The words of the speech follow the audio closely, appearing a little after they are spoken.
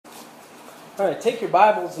All right, take your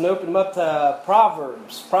Bibles and open them up to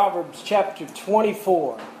Proverbs. Proverbs chapter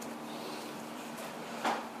 24.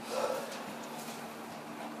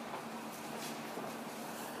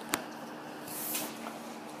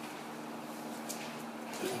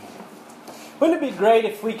 Wouldn't it be great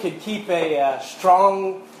if we could keep a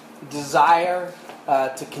strong desire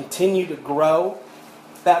to continue to grow?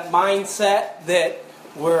 That mindset that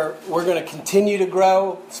we're going to continue to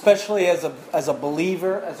grow, especially as a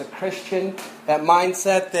believer, as a Christian. That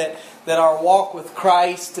mindset that our walk with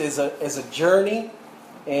Christ is a journey,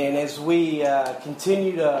 and as we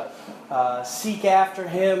continue to seek after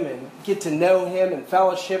Him and get to know Him and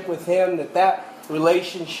fellowship with Him, that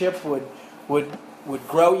relationship would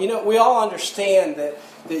grow. You know, we all understand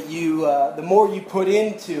that you the more you put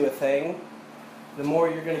into a thing, the more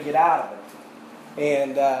you're going to get out of it.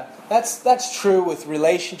 And that's true with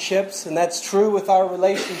relationships, and that's true with our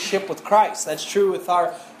relationship with Christ. That's true with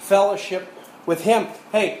our fellowship with Him.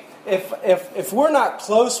 Hey, if we're not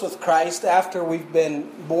close with Christ after we've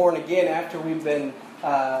been born again, after we've been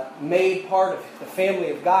made part of the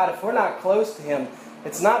family of God, if we're not close to Him,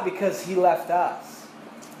 it's not because He left us.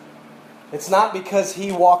 It's not because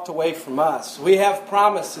He walked away from us. We have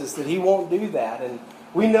promises that He won't do that, and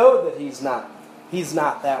we know that He's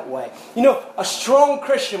not that way. You know, a strong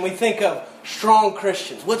Christian, we think of strong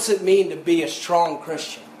Christians. What's it mean to be a strong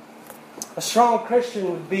Christian? A strong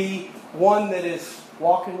Christian would be one that is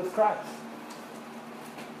walking with Christ.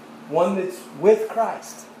 One that's with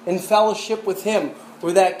Christ, in fellowship with Him,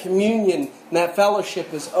 where that communion and that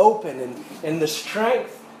fellowship is open, and the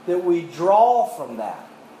strength that we draw from that.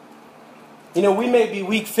 You know, we may be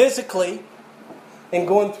weak physically and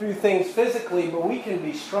going through things physically, but we can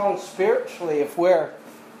be strong spiritually if we're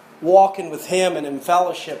walking with Him and in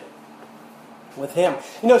fellowship with Him.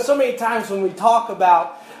 You know, so many times when we talk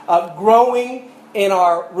about growing in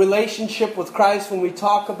our relationship with Christ, when we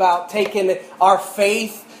talk about taking our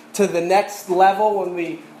faith to the next level, when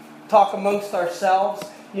we talk amongst ourselves,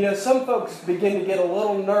 you know, some folks begin to get a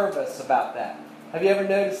little nervous about that. Have you ever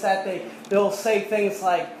noticed that? They'll say things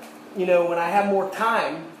like, you know, when I have more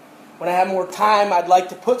time, I'd like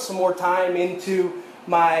to put some more time into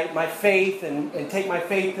my faith and take my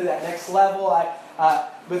faith to that next level.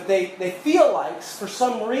 But they feel like, for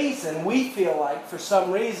some reason, we feel like, for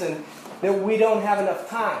some reason, that we don't have enough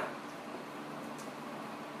time.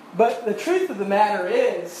 But the truth of the matter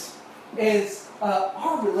is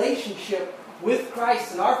our relationship with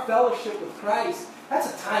Christ and our fellowship with Christ,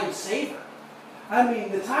 that's a time saver. I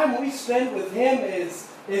mean, the time we spend with Him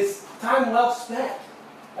is time well spent.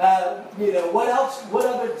 You know, what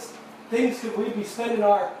other things could we be spending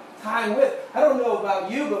our time with? I don't know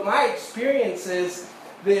about you, but my experience is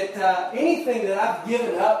that anything that I've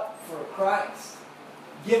given up for Christ,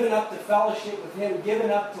 given up to fellowship with Him, given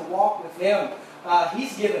up to walk with Him,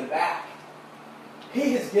 He's given back.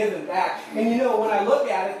 He has given back. And you know, when I look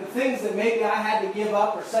at it, the things that maybe I had to give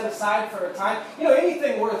up or set aside for a time, you know,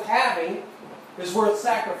 anything worth having is worth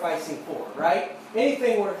sacrificing for, right?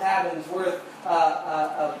 Anything worth having is worth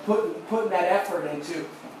putting that effort into.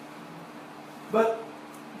 But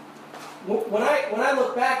when I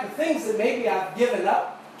look back, the things that maybe I've given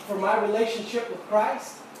up for my relationship with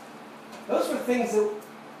Christ, those were things that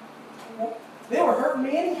they were hurting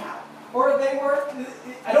me anyhow, or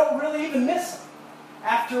I don't really even miss them.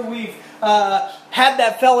 After we've had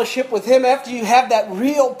that fellowship with Him, after you have that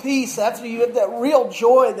real peace, after you have that real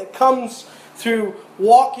joy that comes through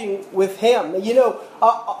walking with Him. You know,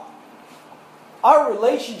 our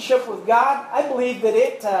relationship with God, I believe that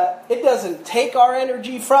it doesn't take our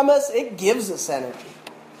energy from us, it gives us energy.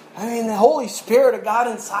 I mean, the Holy Spirit of God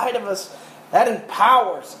inside of us, that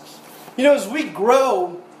empowers us. You know, as we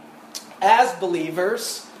grow as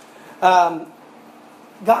believers, God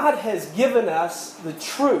has given us the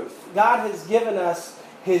truth. God has given us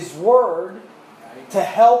His Word to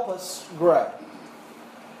help us grow.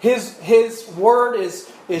 His Word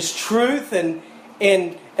is truth,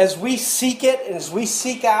 and as we seek it, and as we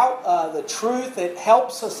seek out the truth, it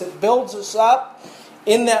helps us, it builds us up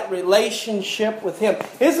in that relationship with Him.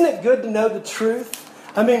 Isn't it good to know the truth?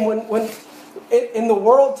 I mean, when in the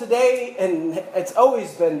world today, and it's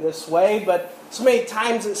always been this way, but so many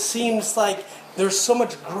times it seems like there's so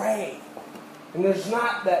much gray, and there's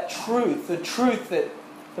not that truth, the truth that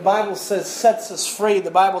the Bible says sets us free. The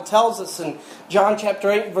Bible tells us in John chapter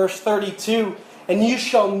 8, verse 32, "And you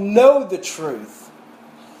shall know the truth,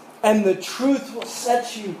 and the truth will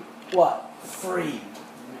set you," what? Free.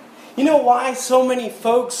 You know why so many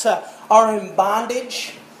folks are in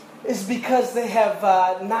bondage? Is because they have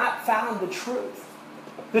not found the truth.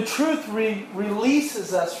 The truth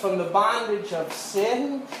releases us from the bondage of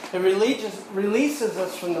sin. It releases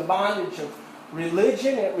us from the bondage of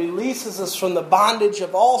religion. It releases us from the bondage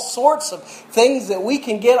of all sorts of things that we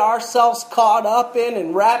can get ourselves caught up in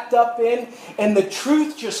and wrapped up in. And the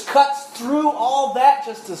truth just cuts through all that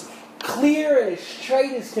just as clear and as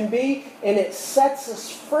straight as can be. And it sets us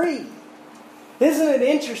free. Isn't it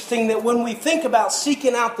interesting that when we think about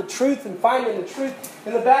seeking out the truth and finding the truth,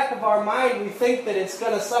 in the back of our mind we think that it's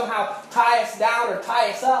going to somehow tie us down or tie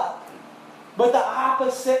us up. But the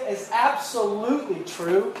opposite is absolutely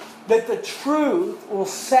true, that the truth will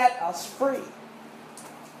set us free.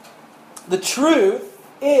 The truth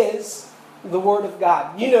is the Word of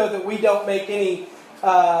God. You know that we don't make any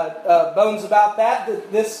bones about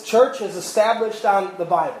that this church is established on the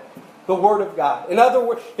Bible. The Word of God. In other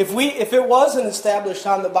words, if it wasn't established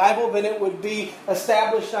on the Bible, then it would be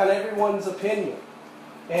established on everyone's opinion.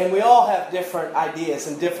 And we all have different ideas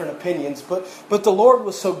and different opinions. But the Lord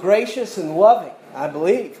was so gracious and loving, I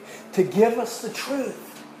believe, to give us the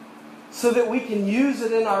truth. So that we can use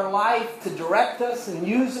it in our life to direct us, and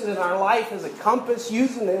use it in our life as a compass,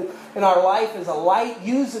 use it in our life as a light,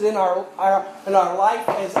 use it in our life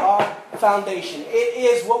as our foundation. It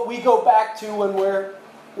is what we go back to when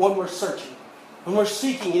we're searching, when we're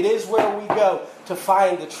seeking. It is where we go to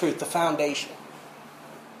find the truth, the foundation.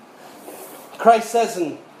 Christ says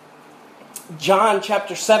in John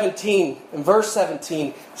chapter 17, in verse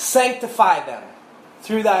 17, sanctify them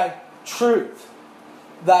through thy truth.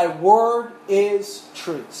 Thy word is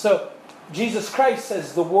truth. So Jesus Christ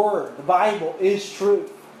says the Word, the Bible, is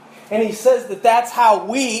truth. And He says that that's how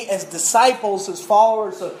we, as disciples, as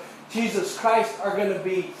followers of Jesus Christ, are going to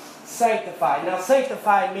be sanctified. Now,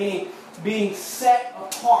 sanctified meaning being set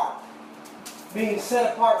apart. Being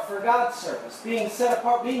set apart for God's service. Being set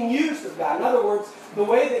apart, being used of God. In other words, the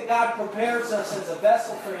way that God prepares us as a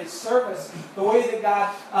vessel for His service, the way that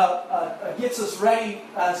God gets us ready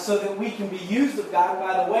so that we can be used of God. And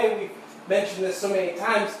by the way, we've mentioned this so many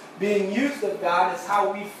times, being used of God is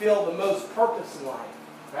how we feel the most purpose in life.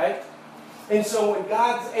 Right? And so when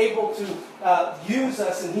God's able to use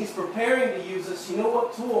us and He's preparing to use us, you know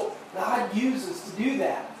what tool God uses to do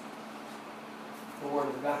that? The Word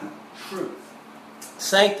of God. Truth.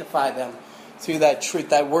 Sanctify them through that truth.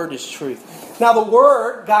 That Word is truth. Now the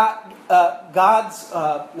Word, God's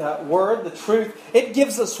Word, the truth, it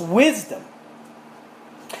gives us wisdom.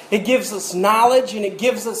 It gives us knowledge and it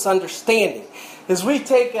gives us understanding. As we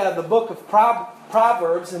take the book of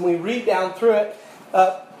Proverbs and we read down through it,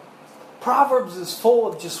 Proverbs is full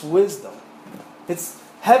of just wisdom. It's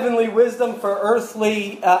heavenly wisdom for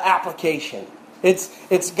earthly application.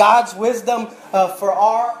 It's God's wisdom for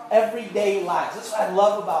our everyday lives. That's what I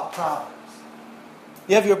love about Proverbs.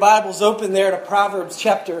 You have your Bibles open there to Proverbs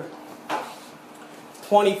chapter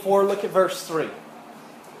 24. Look at verse 3.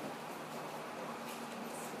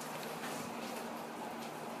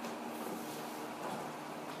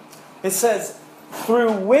 It says,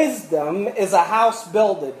 through wisdom is a house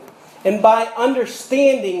builded, and by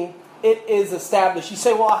understanding it is established. You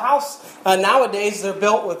say, well, a house nowadays they're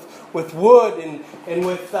built with wood and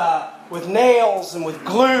with nails and with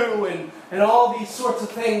glue and all these sorts of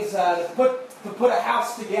things to put a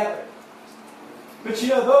house together. But you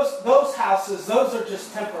know, those houses, those are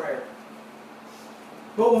just temporary.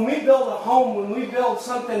 But when we build a home, when we build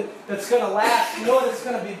something that's going to last, you know what it's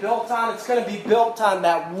going to be built on? It's going to be built on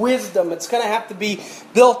that wisdom. It's going to have to be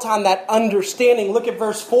built on that understanding. Look at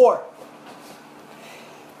verse 4.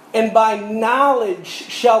 And by knowledge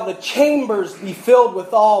shall the chambers be filled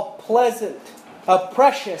with all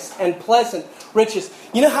precious and pleasant riches.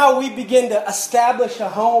 You know how we begin to establish a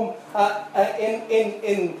home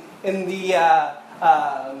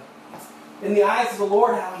in the eyes of the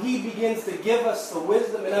Lord, how He begins to give us the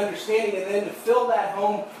wisdom and understanding, and then to fill that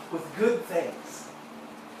home with good things.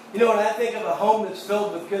 You know, when I think of a home that's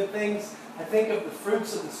filled with good things, I think of the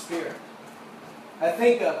fruits of the Spirit. I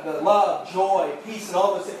think of the love, joy, peace, and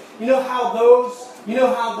all those things. You know how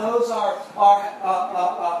those are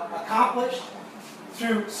accomplished?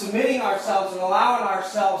 Through submitting ourselves and allowing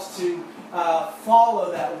ourselves to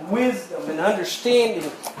follow that wisdom and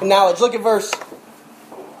understanding and knowledge. Look at verse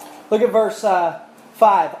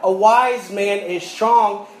 5. A wise man is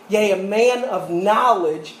strong, yea, a man of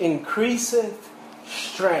knowledge increaseth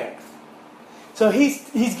strength. So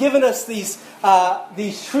he's given us these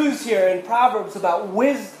truths here in Proverbs about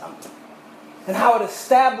wisdom and how it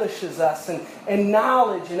establishes us, and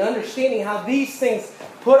knowledge and understanding how these things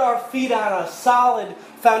put our feet on a solid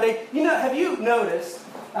foundation. You know, have you noticed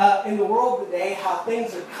in the world today how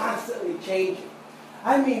things are constantly changing?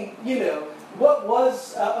 I mean, you know, what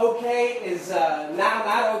was okay is now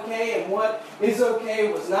not okay, and what is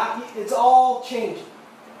okay was not. It's all changing.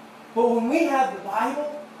 But when we have the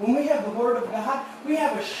Bible, when we have the Word of God, we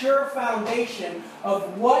have a sure foundation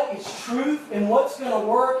of what is truth and what's going to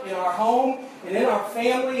work in our home and in our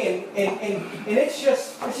family, and it's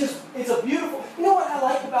a beautiful. You know what I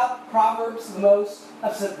like about Proverbs the most?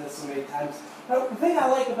 I've said this so many times. The thing I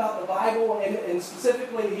like about the Bible, and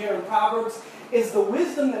specifically here in Proverbs, is the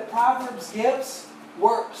wisdom that Proverbs gives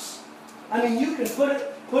works. I mean, you can put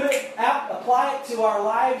it out, apply it to our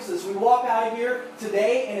lives as we walk out of here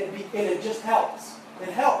today, and it just helps. It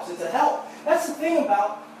helps. It's a help. That's the thing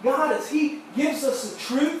about God, is He gives us the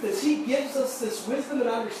truth, as He gives us this wisdom and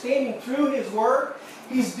understanding through His Word.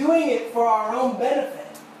 He's doing it for our own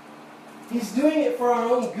benefit. He's doing it for our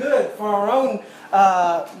own good, for our own.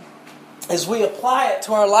 As we apply it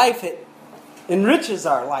to our life, it enriches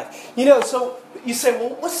our life. So you say,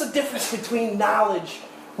 well, what's the difference between knowledge,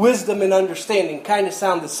 wisdom, and understanding? Kind of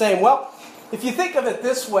sound the same. Well, if you think of it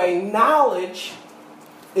this way, knowledge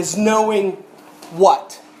is knowing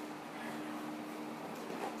what?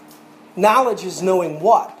 Knowledge is knowing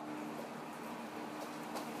what?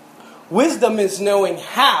 Wisdom is knowing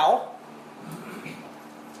how.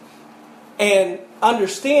 And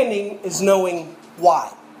understanding is knowing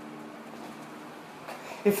why.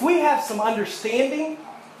 If we have some understanding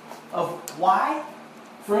of why,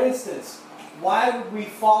 for instance, why would we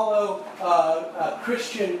follow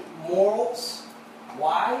Christian morals?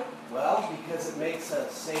 Why? Well, because it makes a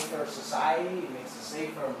safer society, it makes a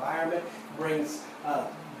safer environment, brings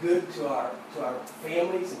good to our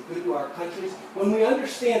families and good to our countries. When we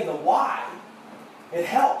understand the why, it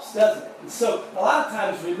helps, doesn't it? And so a lot of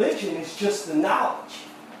times religion is just the knowledge.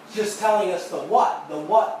 It's just telling us the what, the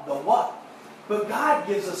what, the what. But God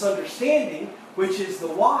gives us understanding, which is the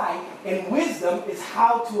why, and wisdom is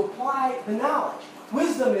how to apply the knowledge.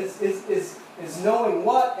 Wisdom is knowing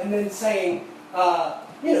what, and then saying,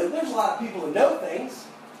 there's a lot of people who know things,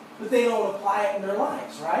 but they don't apply it in their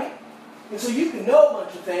lives, right? And so you can know a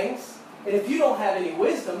bunch of things, and if you don't have any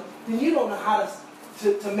wisdom, then you don't know how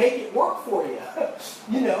to make it work for you.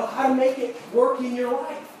 How to make it work in your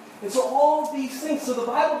life. And so all of these things, so the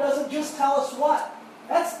Bible doesn't just tell us what.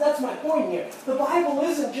 That's my point here. The Bible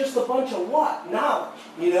isn't just a bunch of what? Knowledge.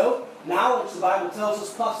 Knowledge, the Bible tells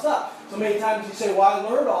us, puffs up. So many times you say, well, I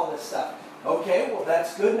learned all this stuff. Okay, well,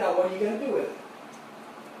 that's good. Now what are you going to do with it?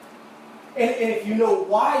 And if you know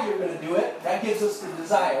why you're going to do it, that gives us the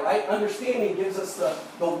desire, right? Understanding gives us the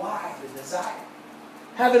why, the desire.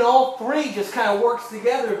 Having all three just kind of works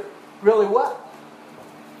together really well.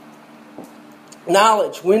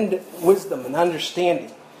 Knowledge, wisdom, and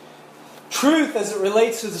understanding. Truth, as it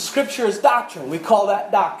relates to the Scripture, is doctrine. We call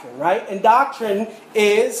that doctrine, right? And doctrine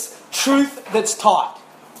is truth that's taught,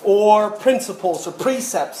 or principles or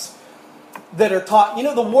precepts that are taught.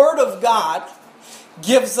 The Word of God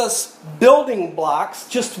gives us building blocks,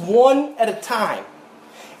 just one at a time.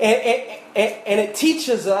 And it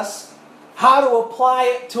teaches us how to apply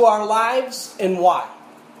it to our lives and why.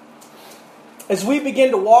 As we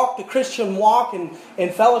begin to walk the Christian walk in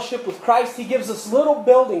fellowship with Christ, He gives us little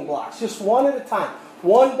building blocks, just one at a time.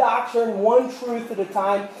 One doctrine, one truth at a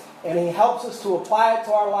time, and He helps us to apply it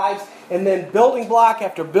to our lives. And then building block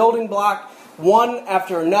after building block, one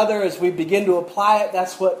after another, as we begin to apply it,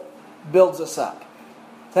 that's what builds us up.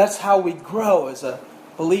 That's how we grow as a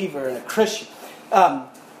believer and a Christian. The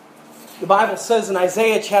Bible says in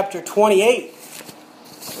Isaiah chapter 28, in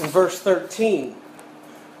verse 13,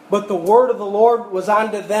 but the word of the Lord was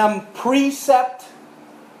unto them precept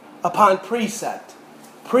upon precept,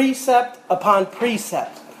 precept upon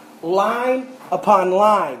precept, line upon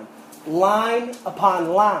line, line upon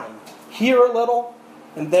line, here a little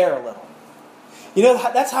and there a little.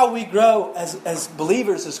 That's how we grow as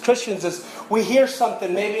believers, as Christians, is we hear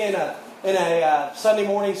something maybe in a Sunday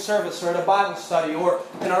morning service, or in a Bible study, or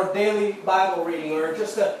in our daily Bible reading, or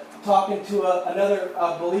just talking to another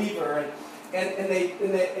believer, and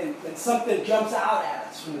something jumps out at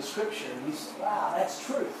us from the Scripture, and we say, wow, that's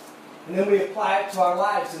truth. And then we apply it to our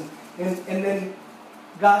lives, and then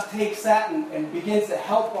God takes that and begins to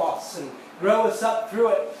help us and grow us up through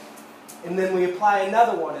it. And then we apply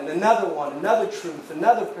another one, another truth,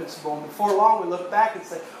 another principle. And before long we look back and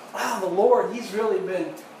say, wow, the Lord, He's really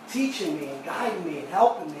been teaching me and guiding me and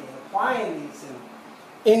helping me and applying these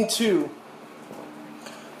into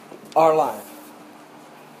our life.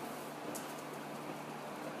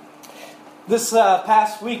 This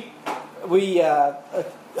past week,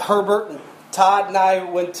 Herbert and Todd and I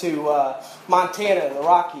went to Montana, the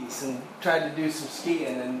Rockies, and tried to do some skiing.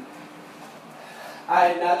 And I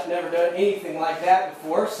had never done anything like that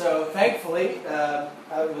before, so thankfully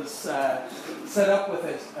I was set up with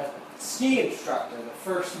a ski instructor the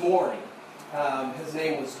first morning. His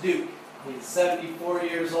name was Duke. He's 74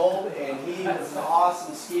 years old, and he was an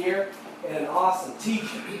awesome skier and an awesome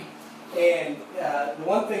teacher. And the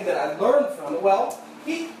one thing that I learned from it,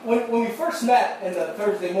 when we first met in the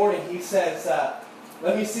Thursday morning, he says,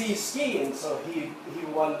 let me see you ski. And so he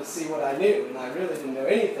wanted to see what I knew, and I really didn't know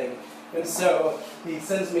anything. And so he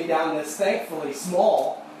sends me down this thankfully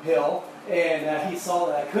small hill, and he saw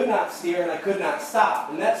that I could not steer and I could not stop.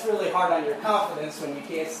 And that's really hard on your confidence when you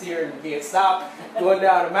can't steer and you can't stop going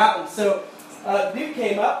down a mountain. So Duke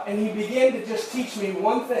came up and he began to just teach me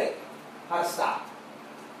one thing, how to stop.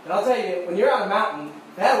 And I'll tell you, when you're on a mountain,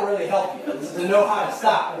 that'll really help you, to know how to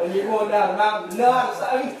stop. When you're going down a mountain, to know how to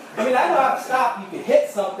stop. I know how to stop. You can hit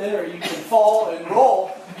something or you can fall and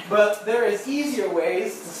roll, but there is easier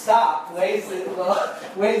ways to stop, ways that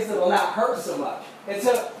will not hurt so much. And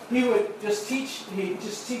so he would just teach me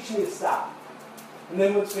to stop. And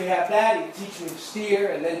then once we have that, he'd teach me to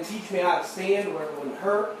steer and then teach me how to stand where it wouldn't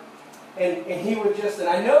hurt. And he would and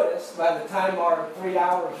I noticed by the time our 3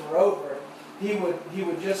 hours were over, he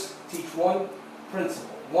would just teach one principle,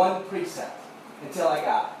 one precept until I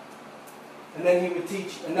got it. And then he would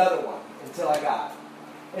teach another one until I got it.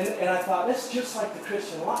 And I thought, this is just like the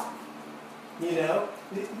Christian life. You know,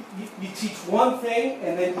 you teach one thing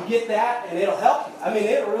and then you get that and it'll help you. I mean,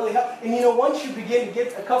 it'll really help. And you know, once you begin to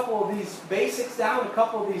get a couple of these basics down, a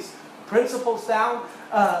couple of these principles down,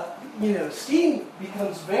 skiing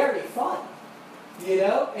becomes very fun. You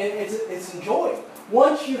know, and it's enjoyable.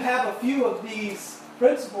 Once you have a few of these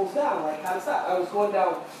principles down, like how to stop. I was going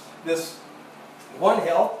down this one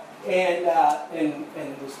hill and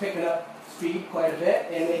was picking up speed quite a bit,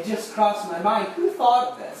 and it just crossed my mind, who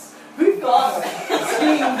thought of this? Who thought of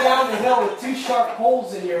skiing down the hill with two sharp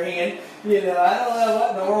poles in your hand? You know, I don't know what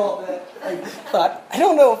in the world that I thought. I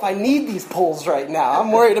don't know if I need these poles right now.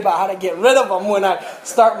 I'm worried about how to get rid of them when I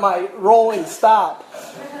start my rolling stop.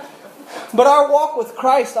 But our walk with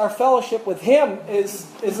Christ, our fellowship with Him is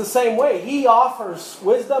the same way. He offers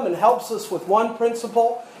wisdom and helps us with one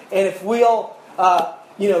principle. And if we'll,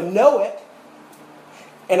 know it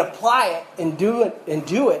and apply it and do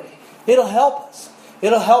it, it'll help us.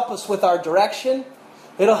 It'll help us with our direction.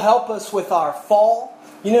 It'll help us with our fall.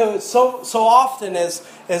 You know, so often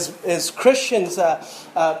as Christians,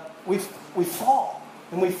 we fall.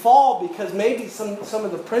 And we fall because maybe some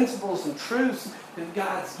of the principles and truths that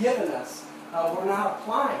God's given us, we're not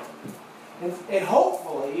applying. And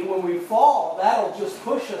hopefully, when we fall, that'll just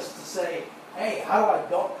push us to say, hey, how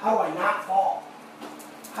do I not fall?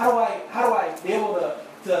 How do I be able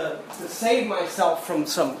to save myself from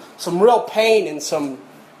some real pain and some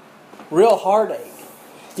real heartache?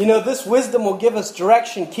 You know, this wisdom will give us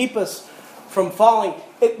direction, keep us from falling.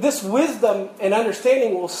 This wisdom and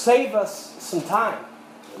understanding will save us some time.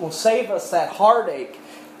 It will save us that heartache.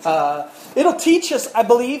 It'll teach us, I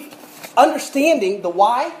believe, understanding the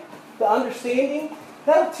why, the understanding.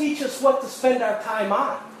 That'll teach us what to spend our time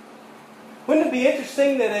on. Wouldn't it be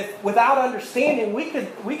interesting that if, without understanding, we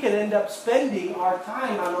could end up spending our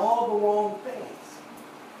time on all the wrong things,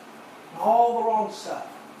 all the wrong stuff.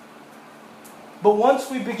 But once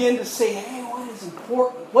we begin to say, hey, what is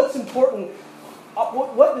important? What's important?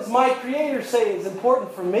 What does my Creator say is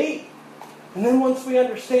important for me? And then once we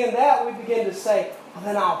understand that, we begin to say, well,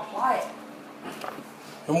 then I'll apply it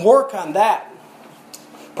and work on that.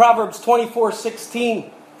 Proverbs 24:16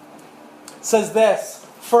 says this,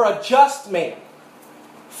 for a just man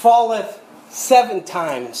falleth 7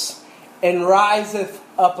 times and riseth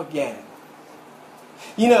up again.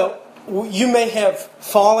 You know, you may have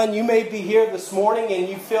fallen, you may be here this morning and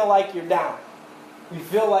you feel like you're down. You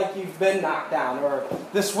feel like you've been knocked down, or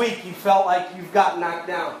this week you felt like you've got knocked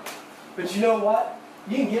down. But you know what?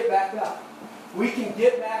 You can get back up. We can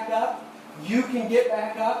get back up. You can get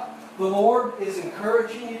back up. The Lord is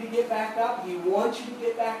encouraging you to get back up. He wants you to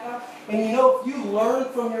get back up. And you know, if you learn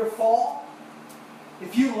from your fall,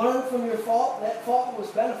 that fall was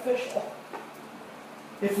beneficial.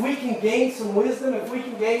 If we can gain some wisdom, if we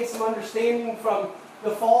can gain some understanding from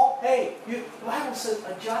the fall, hey, the Bible says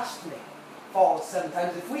a just man falls 7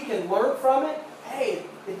 times. If we can learn from it, hey,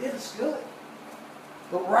 it did us good.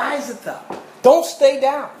 But riseth up. Don't stay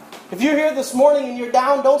down. If you're here this morning and you're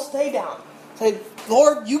down, don't stay down. Say,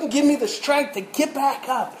 Lord, you can give me the strength to get back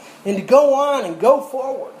up and to go on and go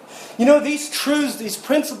forward. You know, these truths, these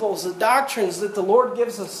principles, the doctrines that the Lord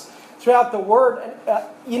gives us throughout the Word.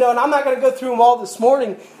 And I'm not going to go through them all this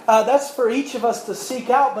morning. That's for each of us to seek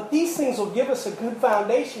out. But these things will give us a good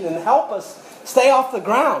foundation and help us stay off the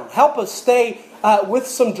ground. Help us stay with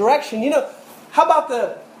some direction. How about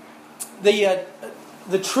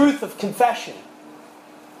the truth of confession?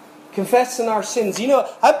 Confessing our sins.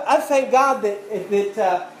 I thank God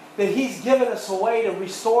that He's given us a way to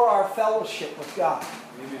restore our fellowship with God.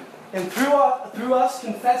 Amen. And through us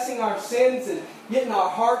confessing our sins and getting our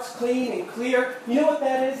hearts clean and clear, you know what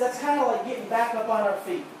that is? That's kind of like getting back up on our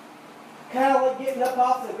feet. Kind of like getting up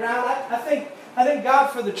off the ground. I thank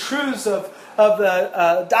God for the truths of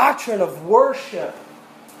the doctrine of worship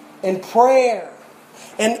and prayer,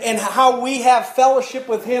 and how we have fellowship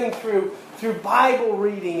with Him through Bible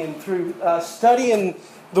reading and through studying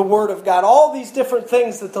the Word of God. All these different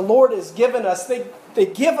things that the Lord has given us, they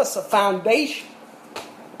give us a foundation.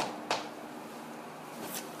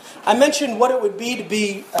 I mentioned what it would be to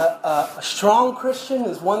be a strong Christian,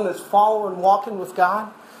 as one that's following, walking with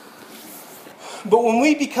God. But when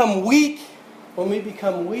we become weak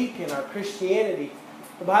in our Christianity,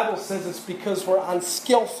 the Bible says it's because we're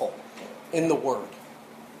unskillful in the Word.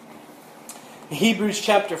 In Hebrews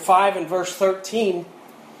chapter 5 and verse 13,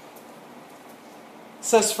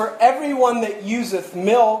 says, "For everyone that useth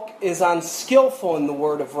milk is unskillful in the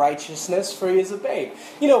word of righteousness, for he is a babe."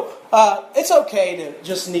 It's okay to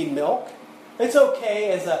just need milk. It's okay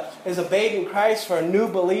as a babe in Christ, for a new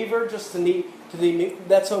believer just to need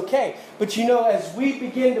that's okay. But as we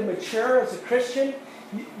begin to mature as a Christian,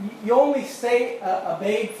 you only stay a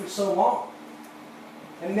babe for so long,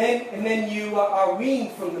 and then you are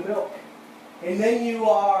weaned from the milk, and then you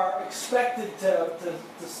are expected to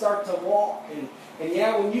start to walk. And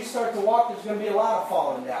when you start to walk, there's going to be a lot of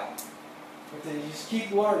falling down. But then you just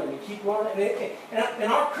keep learning and keep learning.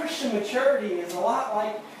 And our Christian maturity is a lot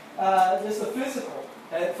like just the physical,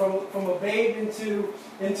 from a babe into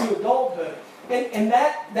adulthood. And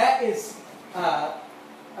that is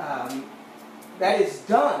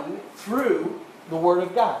done through the Word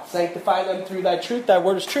of God. "Sanctify them through thy truth, thy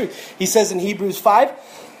word is truth." He says in Hebrews 5,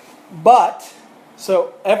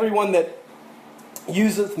 so everyone that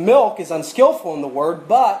useth milk is unskillful in the word,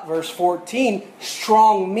 but, verse 14,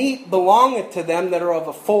 strong meat belongeth to them that are of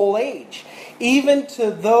a full age, even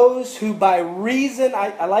to those who by reason,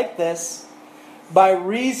 I like this, by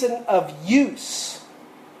reason of use,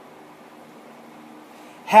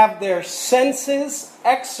 have their senses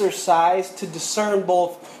exercised to discern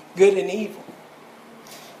both good and evil.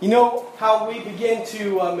 You know how we begin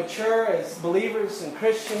to mature as believers and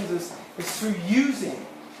Christians is through using it.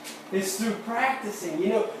 It's through practicing.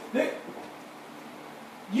 You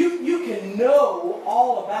can know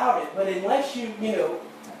all about it, but unless if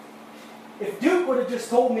Duke would have just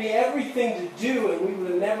told me everything to do and we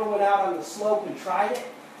would have never went out on the slope and tried it,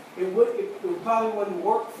 it probably wouldn't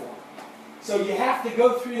work for him. So you have to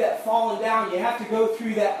go through that falling down. You have to go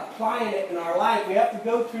through that applying it in our life. We have to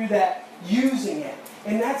go through that using it.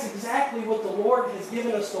 And that's exactly what the Lord has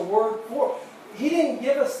given us the Word for. He didn't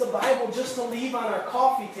give us the Bible just to leave on our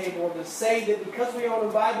coffee table or to say that because we own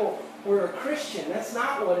a Bible, we're a Christian. That's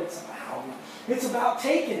not what it's about. It's about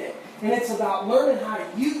taking it, and it's about learning how to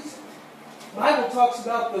use it. The Bible talks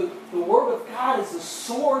about the Word of God as the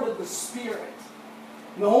sword of the Spirit.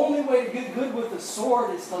 And the only way to get good with the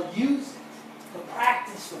sword is to use it, to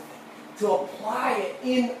practice with it, to apply it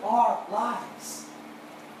in our lives.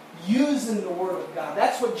 Using the Word of God.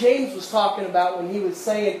 That's what James was talking about when he was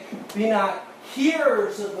saying, "Be not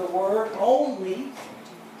hearers of the Word only,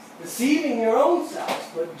 deceiving your own selves,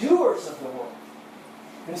 but doers of the Word."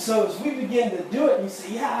 And so as we begin to do it, and you say,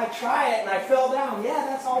 "Yeah, I try it and I fell down." Yeah,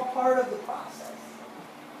 that's all part of the process.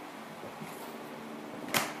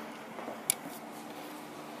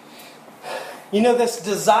 This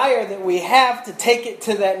desire that we have to take it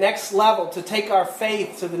to that next level, to take our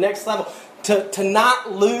faith to the next level, to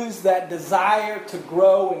not lose that desire to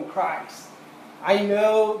grow in Christ. I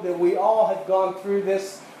know that we all have gone through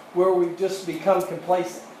this where we've just become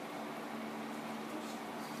complacent.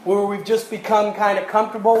 Where we've just become kind of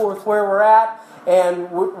comfortable with where we're at,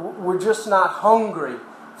 and we're just not hungry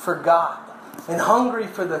for God and hungry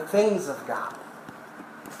for the things of God.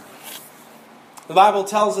 The Bible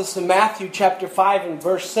tells us in Matthew chapter 5 and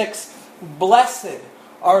verse 6, "Blessed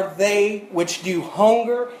are they which do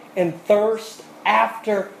hunger and thirst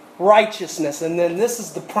after righteousness." And then this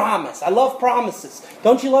is the promise. I love promises.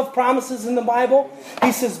 Don't you love promises in the Bible?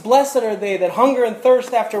 He says, "Blessed are they that hunger and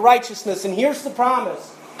thirst after righteousness." And here's the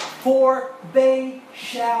promise. "For they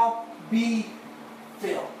shall be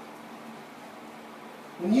filled."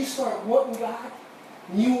 When you start wanting God,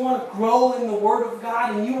 and you want to grow in the Word of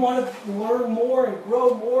God, and you want to learn more and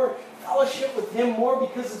grow more, fellowship with Him more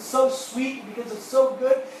because it's so sweet, because it's so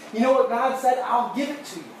good, you know what God said? I'll give it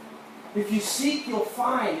to you. If you seek, you'll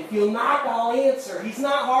find. If you'll knock, I'll answer. He's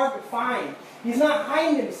not hard to find. He's not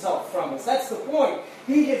hiding Himself from us. That's the point.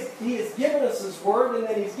 He has given us His Word, and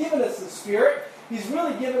then He's given us His Spirit. He's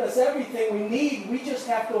really given us everything we need. We just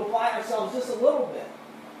have to apply ourselves just a little bit.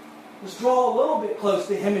 Just draw a little bit close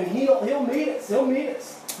to Him, and He'll meet us. He'll meet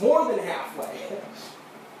us more than halfway.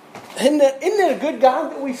 Isn't it a good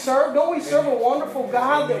God that we serve? Don't we serve a wonderful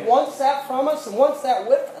God that wants that from us and wants that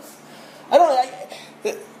with us?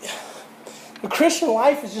 The Christian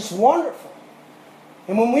life is just wonderful.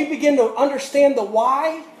 And when we begin to understand the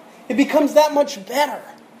why, it becomes that much better.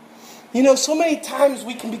 You know, so many times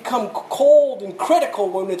we can become cold and critical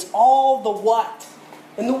when it's all the what.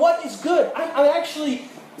 And the what is good. I'm actually,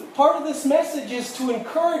 part of this message is to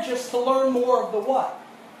encourage us to learn more of the what.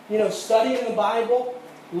 You know, studying the Bible,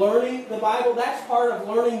 learning the Bible, that's part of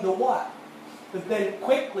learning the what. But then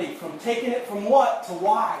quickly, from taking it from what to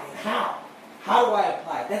why and how. How do I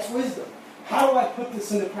apply it? That's wisdom. How do I put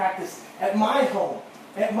this into practice at my home,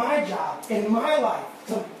 at my job, in my life,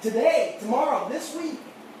 today, tomorrow, this week?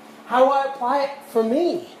 How do I apply it for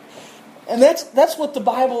me? And that's what the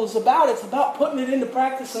Bible is about. It's about putting it into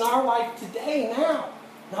practice in our life today, now.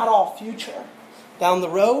 Not all future. Down the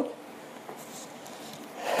road.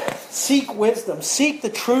 Seek wisdom. Seek the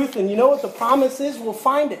truth. And you know what the promise is? We'll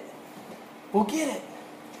find it. We'll get it.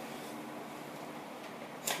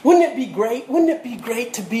 Wouldn't it be great? Wouldn't it be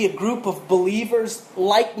great to be a group of believers,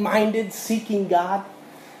 like-minded, seeking God?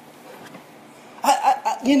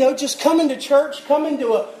 Just coming to church, coming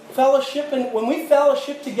to a fellowship, and when we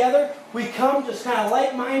fellowship together, we come just kind of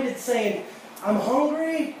like-minded, saying, "I'm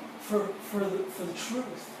hungry for the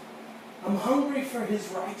truth. I'm hungry for His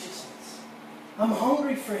righteousness. I'm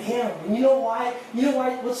hungry for Him." And you know why? You know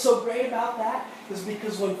why? What's so great about that is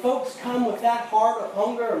because when folks come with that heart of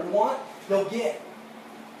hunger and want, they'll get.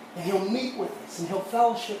 And He'll meet with us, and He'll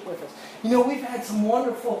fellowship with us. You know, we've had some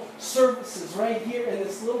wonderful services right here in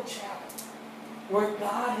this little chapel where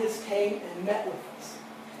God has came and met with us.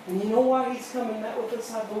 And you know why He's come and met with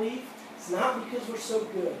us, I believe? It's not because we're so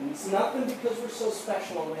good, and it's nothing because we're so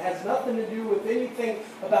special, and it has nothing to do with anything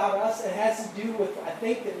about us. It has to do with, I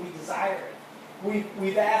think, that we desire it.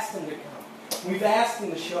 We've asked Him to come. We've asked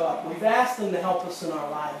Him to show up. We've asked Him to help us in our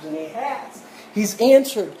lives, and He has. He's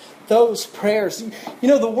answered those prayers. You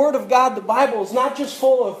know, the Word of God, the Bible, is not just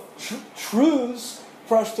full of truths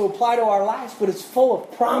for us to apply to our lives, but it's full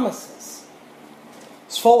of promises.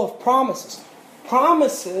 It's full of promises.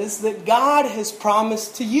 Promises that God has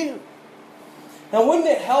promised to you. Now, wouldn't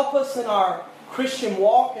it help us in our Christian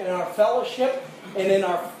walk and in our fellowship and in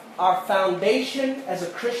our foundation as a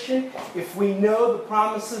Christian if we know the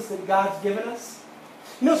promises that God's given us?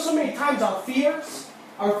 You know, so many times our fears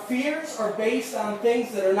are based on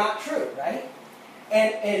things that are not true, right?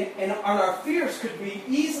 And our fears could be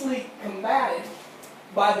easily combated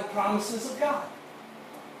by the promises of God.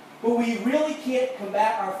 But we really can't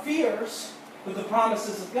combat our fears with the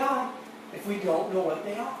promises of God if we don't know what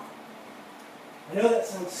they are. I know that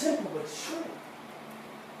sounds simple, but it's true.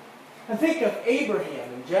 I think of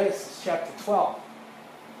Abraham in Genesis chapter 12.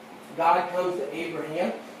 God comes to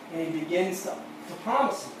Abraham and He begins to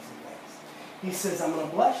promise him some things. He says, "I'm going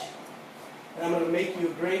to bless you. And I'm going to make you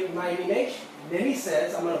a great and mighty nation." And then He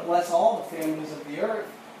says, "I'm going to bless all the families of the earth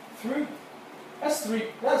through you." That's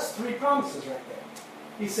three promises right there.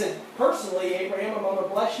 He said, personally, Abraham, I'm going to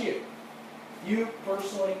bless you. You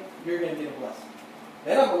personally, you're going to get a blessing.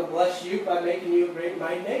 Then I'm going to bless you by making you a great and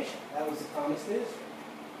mighty nation. That was the promise to Israel.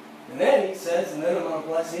 And then He says, and then I'm going to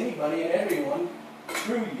bless anybody and everyone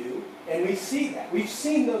through you. And we see that. We've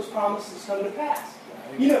seen those promises come to pass.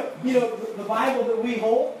 You know, the Bible that we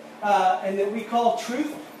hold and that we call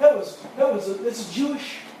truth, it's a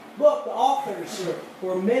Jewish book. The authors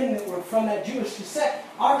were men that were from that Jewish descent.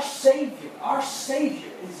 Our Savior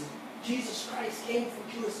is Jesus Christ, came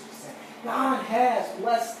from Jewish descent. God has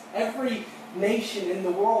blessed every nation in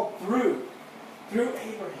the world through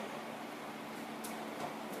Abraham.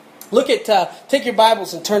 Look at, take your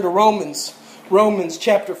Bibles and turn to Romans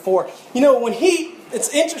chapter 4. You know,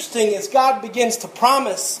 it's interesting as God begins to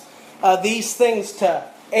promise these things to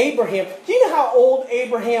Abraham. Do you know how old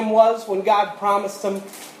Abraham was when God promised him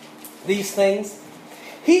these things?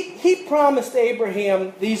 He promised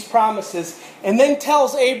Abraham these promises and then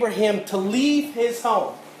tells Abraham to leave his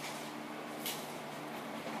home.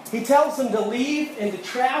 He tells him to leave and to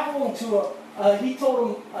travel into he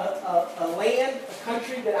told him a land, a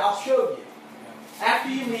country that I'll show you. After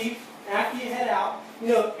you leave, after you head out, you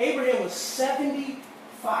know, Abraham was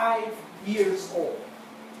 75 years old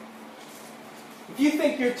If you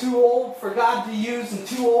think you're too old for God to use and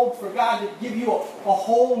too old for God to give you a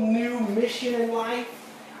whole new mission in life,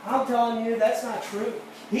 I'm telling you that's not true.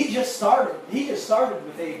 He just started. He just started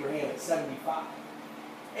with Abraham at 75.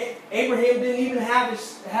 Abraham didn't even have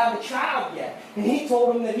a child yet. And he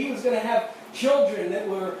told him that he was going to have children that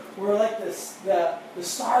were like the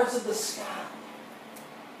stars of the sky.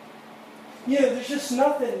 You know, there's just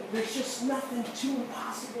nothing too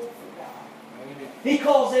impossible for God. He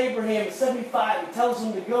calls Abraham at 75 and tells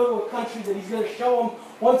him to go to a country that he's going to show him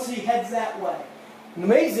once he heads that way. The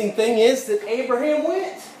amazing thing is that Abraham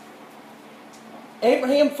went.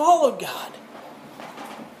 Abraham followed God.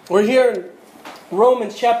 We're here in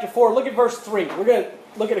Romans chapter 4. Look at verse 3. We're going to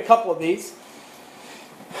look at a couple of these.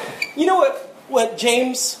 You know what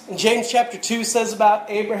James in James chapter 2 says about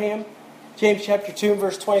Abraham? James chapter 2 and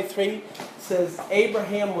verse 23 says,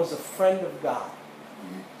 Abraham was a friend of God.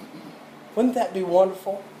 Wouldn't that be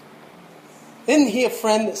wonderful? Isn't he a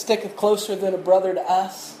friend that sticketh closer than a brother to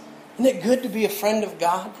us? Isn't it good to be a friend of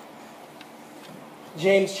God?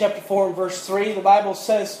 James chapter 4 and verse 3, the Bible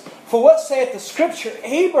says, For what saith the Scripture?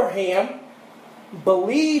 Abraham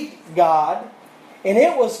believed God, and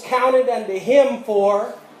it was counted unto him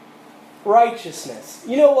for righteousness.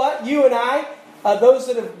 You know what? You and I, those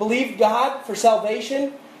that have believed God for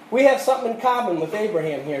salvation, we have something in common with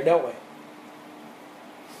Abraham here, don't we?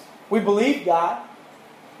 We believed God,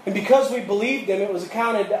 and because we believed Him, it was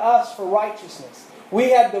accounted to us for righteousness.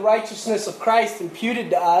 We had the righteousness of Christ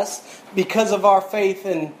imputed to us because of our faith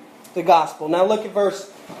in the gospel. Now look at verse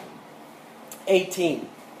 18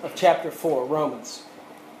 of chapter 4, Romans.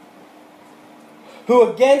 Who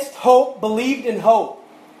against hope believed in hope.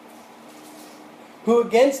 Who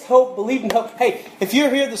against hope believed in hope. Hey, if you're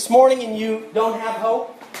here this morning and you don't have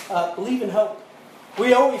hope, believe in hope.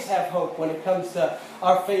 We always have hope when it comes to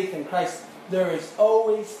our faith in Christ. There is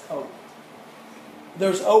always hope.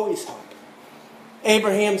 There's always hope.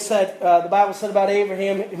 Abraham said, the Bible said about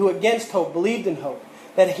Abraham, who against hope believed in hope,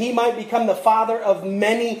 that he might become the father of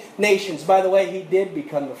many nations. By the way, he did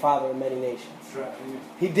become the father of many nations.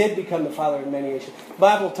 He did become the father of many nations. The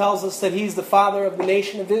Bible tells us that he's the father of the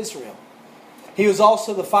nation of Israel. He was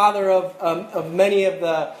also the father of many of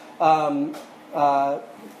the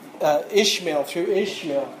Ishmael, through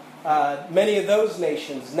Ishmael. Many of those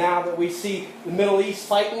nations, now that we see the Middle East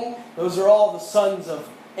fighting, those are all the sons of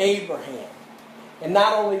Abraham. And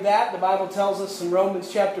not only that, the Bible tells us in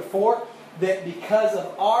Romans chapter 4 that because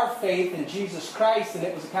of our faith in Jesus Christ, and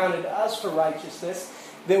it was accounted to us for righteousness,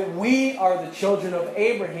 that we are the children of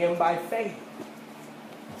Abraham by faith.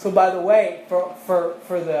 So by the way, for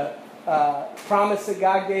the promise that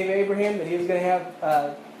God gave Abraham, that he was going to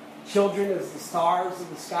have children as the stars of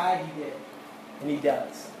the sky, he did. And he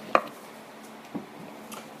does.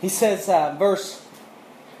 He says, verse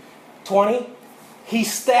 20, He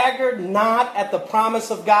staggered not at the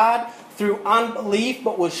promise of God through unbelief,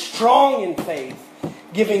 but was strong in faith,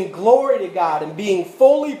 giving glory to God and being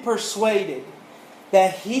fully persuaded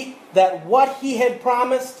that what he had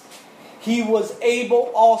promised, he was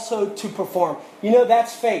able also to perform. You know,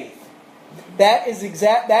 that's faith. That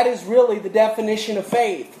is really the definition of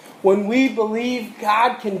faith. When we believe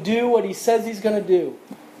God can do what He says He's going to do.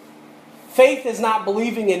 Faith is not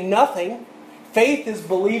believing in nothing. Faith is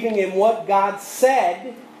believing in what God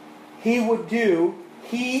said He would do.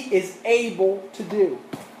 He is able to do.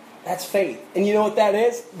 That's faith. And you know what that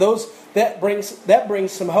is? That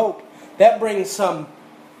brings some hope. That brings some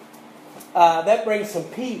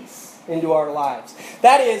peace into our lives.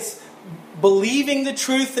 That is believing the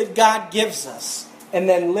truth that God gives us and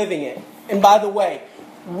then living it. And by the way,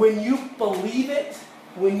 when you believe it,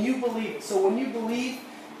 so when you believe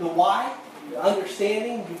the why, the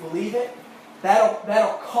understanding, you believe it,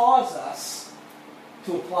 that'll cause us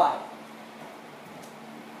to apply it.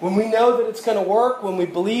 When we know that it's going to work, when we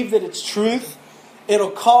believe that it's truth,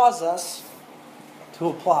 it'll cause us to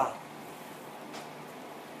apply.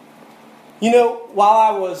 You know, while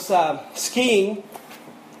I was skiing,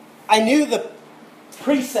 I knew the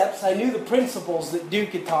precepts, I knew the principles that Duke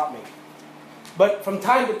had taught me. But from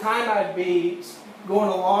time to time, I'd be going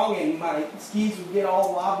along and my skis would get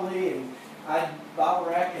all wobbly and I'd bobble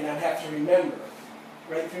wreck and I'd have to remember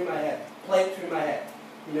right through my head, play it through my head.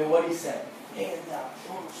 You know what he said. Hands out,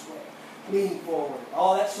 shoulders square, lean forward,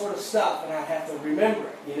 all that sort of stuff. And I'd have to remember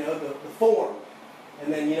it, you know, the form.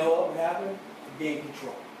 And then you know what would happen? I'd gain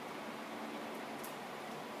control.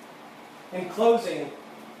 In closing,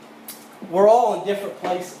 we're all in different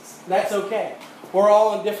places. That's okay. We're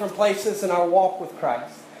all in different places in our walk with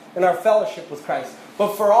Christ, in our fellowship with Christ.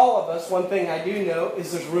 But for all of us, one thing I do know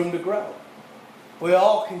is there's room to grow. We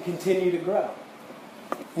all can continue to grow.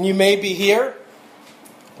 And you may be here,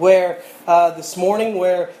 where this morning,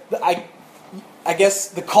 where I guess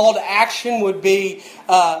the call to action would be,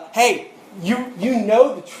 hey, you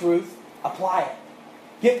know the truth, apply it.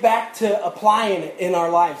 Get back to applying it in our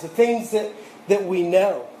lives, the things that we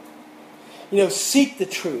know. Seek the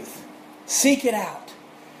truth. Seek it out.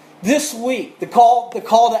 This week, the call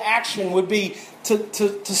to action would be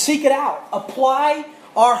to seek it out. Apply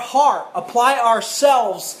our heart, apply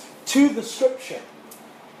ourselves to the Scripture.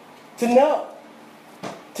 To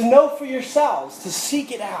know for yourselves, to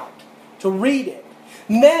seek it out, to read it.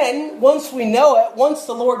 And then, once we know it, once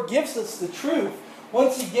the Lord gives us the truth,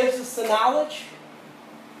 once He gives us the knowledge,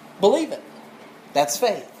 believe it. That's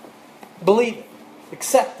faith. Believe it.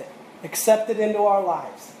 Accept it. Accept it into our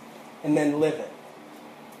lives. And then live it.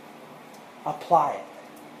 Apply it.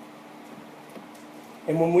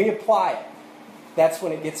 And when we apply it, that's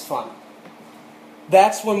when it gets fun.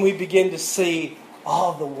 That's when we begin to see,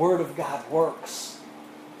 the Word of God works.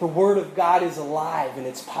 The Word of God is alive and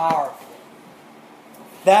it's powerful.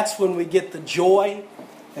 That's when we get the joy,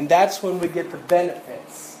 and that's when we get the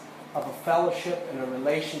benefits of a fellowship and a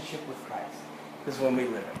relationship with Christ, is when we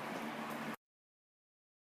live it.